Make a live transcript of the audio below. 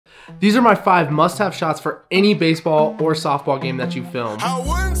These are my 5 must-have shots for any baseball or softball game that you film. I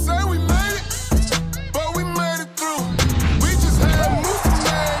wouldn't say we made it, but we made it through. We just had moves to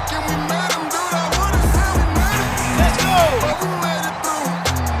make and we made them do that. I wouldn't say we made it. Let's go. But we made it through.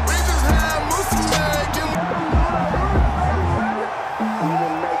 We just had moves to make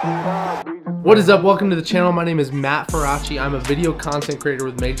and What is up? Welcome to the channel. My name is Matt Faraci. I'm a video content creator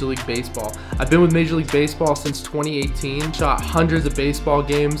with Major League Baseball. I've been with Major League Baseball since 2018. Shot hundreds of baseball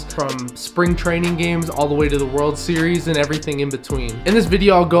games, from spring training games all the way to the World Series and everything in between. In this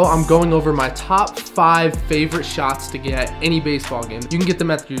video, I'm going over my top 5 favorite shots to get at any baseball game. You can get them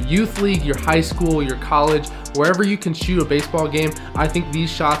at your youth league, your high school, your college, wherever you can shoot a baseball game. I think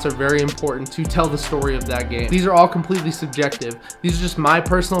these shots are very important to tell the story of that game. These are all completely subjective. These are just my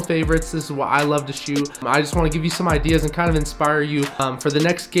personal favorites. This is what I love to shoot. I just want to give you some ideas and kind of inspire you for the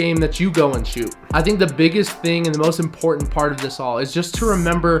next game that you go and shoot. I think the biggest thing and the most important part of this all is just to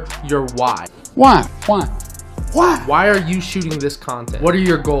remember your why. Why? Why are you shooting this content? What are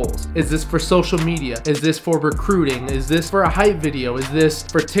your goals? Is this for social media? Is this for recruiting? Is this for a hype video? Is this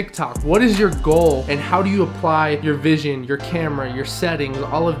for TikTok? What is your goal, and how do you apply your vision, your camera, your settings,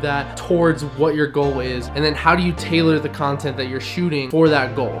 all of that towards what your goal is? And then how do you tailor the content that you're shooting for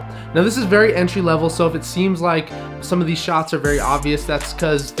that goal? Now, this is very entry level, so if it seems like some of these shots are very obvious, that's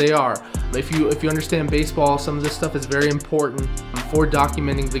because they are. If you understand baseball, some of this stuff is very important for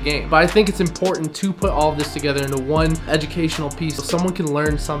documenting the game. But I think it's important to put all of this together into one educational piece so someone can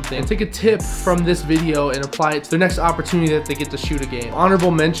learn something and take a tip from this video and apply it to their next opportunity that they get to shoot a game. Honorable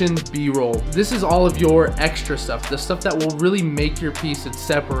mention, B-roll. This is all of your extra stuff, the stuff that will really make your piece and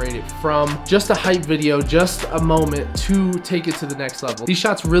separate it from just a hype video, just a moment to take it to the next level. These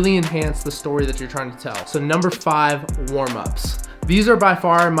shots really enhance the story that you're trying to tell. So number 5, warm-ups. These are by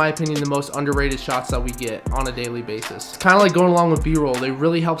far, in my opinion, the most underrated shots that we get on a daily basis. It's kind of like going along with B-roll. They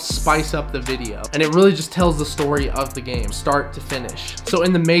really help spice up the video, and it really just tells the story of the game, start to finish. So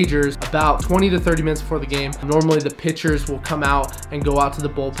in the majors, about 20 to 30 minutes before the game, normally the pitchers will come out and go out to the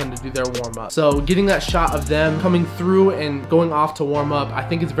bullpen to do their warm-up. So getting that shot of them coming through and going off to warm up, I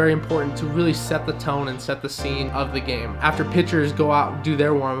think it's very important to really set the tone and set the scene of the game. After pitchers go out and do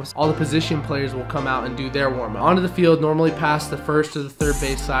their warm-ups, all the position players will come out and do their warm-up. Onto the field, normally past the first to the third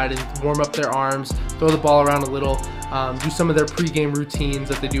base side, and warm up their arms, throw the ball around a little, do some of their pregame routines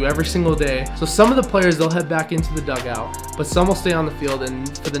that they do every single day. So some of the players, they'll head back into the dugout, but some will stay on the field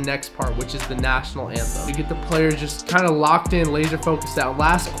and for the next part, which is the national anthem. You get the players just kind of locked in, laser focused, that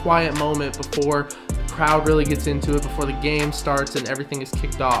last quiet moment before the crowd really gets into it, before the game starts and everything is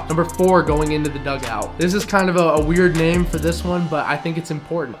kicked off. Number 4, going into the dugout. This is kind of a weird name for this one, but I think it's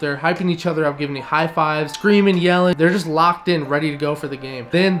important. They're hyping each other up, giving you high fives, screaming, yelling. They're just locked in, ready to go for the game.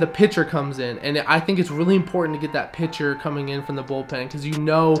 Then the pitcher comes in, and I think it's really important to get that pitcher coming in from the bullpen, because you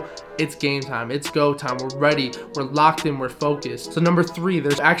know it's game time, it's go time, we're ready, we're locked in, we're focused. So number 3,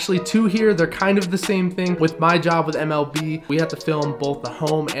 there's actually 2 here. They're kind of the same thing. With my job with MLB, we have to film both the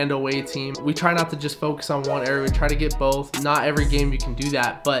home and away team. We try not to just focus on one area, we try to get both. Not every game you can do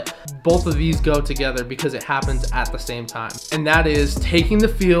that, but both of these go together because it happens at the same time. And that is taking the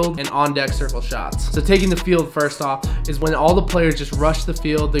field and on deck circle shots. So taking the field, first off, is when all the players just rush the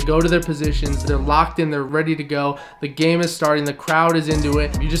field, they go to their positions, they're locked in, they're ready to go, the game is starting, the crowd is into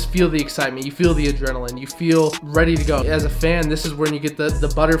it, you just feel the excitement, you feel the adrenaline, you feel ready to go. As a fan, this is when you get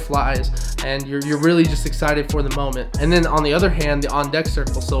the butterflies, and you're really just excited for the moment. And then on the other hand, the on deck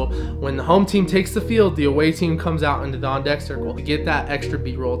circle. So when the home team takes the field, the away team comes out into the on deck circle to get that extra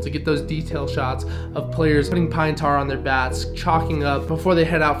B-roll, to get those detail shots of players putting pine tar on their bats, chalking up before they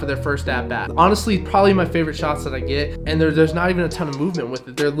head out for their first at bat. Honestly, probably my favorite shots that I get, and there's not even a ton of movement with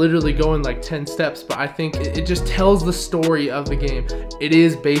it. They're literally going like 10 steps, but I think it just tells the story of the game. It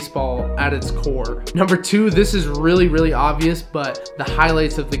is baseball at its core. Number 2, this is really obvious, but the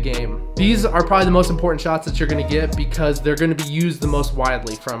highlights of the game. These are probably the most important shots that you're going to get because they're going to be used the most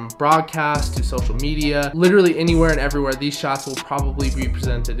widely, from broadcast to social media, literally anywhere and everywhere. These shots will probably be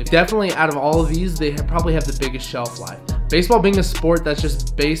presented. Definitely out of all of these, they probably have the biggest shelf life. Baseball being a sport that's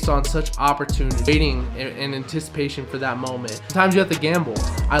just based on such opportunity, waiting and anticipation for that moment. Sometimes you have to gamble.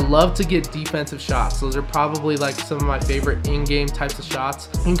 I love to get defensive shots. Those are probably like some of my favorite in-game types of shots.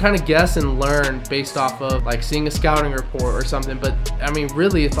 You can kind of guess and learn based off of like seeing a scouting report or something, but I mean,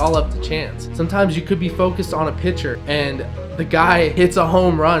 really, it's all up to chance. Sometimes you could be focused on a pitcher and the guy hits a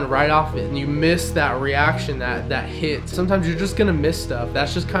home run right off it and you miss that reaction, that hit. Sometimes you're just gonna miss stuff.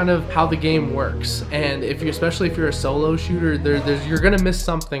 That's just kind of how the game works. And especially if you're a solo shooter, you're gonna miss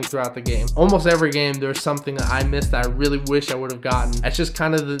something throughout the game. Almost every game there's something that I missed that I really wish I would have gotten. That's just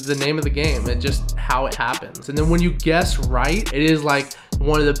kind of the name of the game. It's just how it happens. And then when you guess right, it is like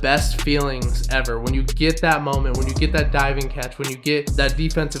one of the best feelings ever. When you get that moment, when you get that diving catch, when you get that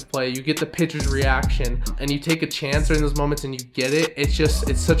defensive play, you get the pitcher's reaction, and you take a chance during those moments and you get it,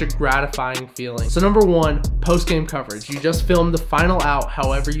 it's such a gratifying feeling. So number one, post-game coverage. You just filmed the final out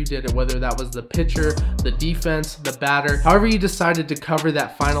however you did it, whether that was the pitcher, the defense, the batter, however you decided to cover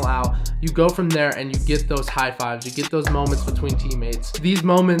that final out. You go from there and you get those high fives, you get those moments between teammates. These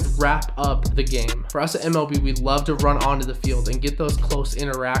moments wrap up the game. For us at MLB, we love to run onto the field and get those close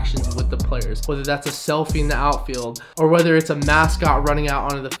interactions with the players, whether that's a selfie in the outfield or whether it's a mascot running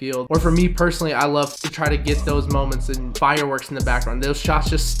out onto the field. Or for me personally, I love to try to get those moments and fireworks in the background. Those shots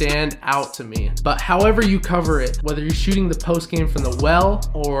just stand out to me. But however you cover it, whether you're shooting the post game from the well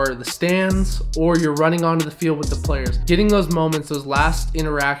or the stands, or you're running onto the field with the players, getting those moments, those last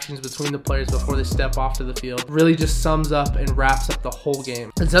interactions between the players before they step off to the field, really just sums up and wraps up the whole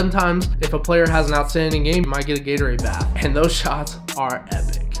game. And sometimes if a player has an outstanding game, you might get a Gatorade bath, and those shots are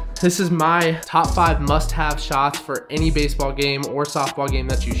epic. This is my top 5 must-have shots for any baseball game or softball game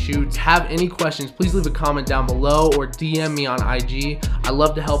that you shoot. If you have any questions, please leave a comment down below or DM me on IG. I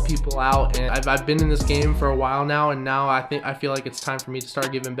love to help people out, and I've been in this game for a while now, and now I feel like it's time for me to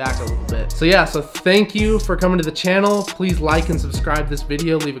start giving back a little bit. So yeah, so thank you for coming to the channel. Please like and subscribe this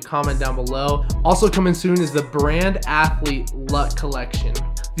video. Leave a comment down below. Also coming soon is the Brand Athlete LUT collection.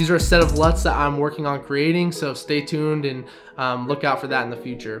 These are a set of LUTs that I'm working on creating, so stay tuned and look out for that in the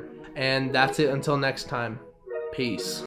future. And that's it until next time. Peace.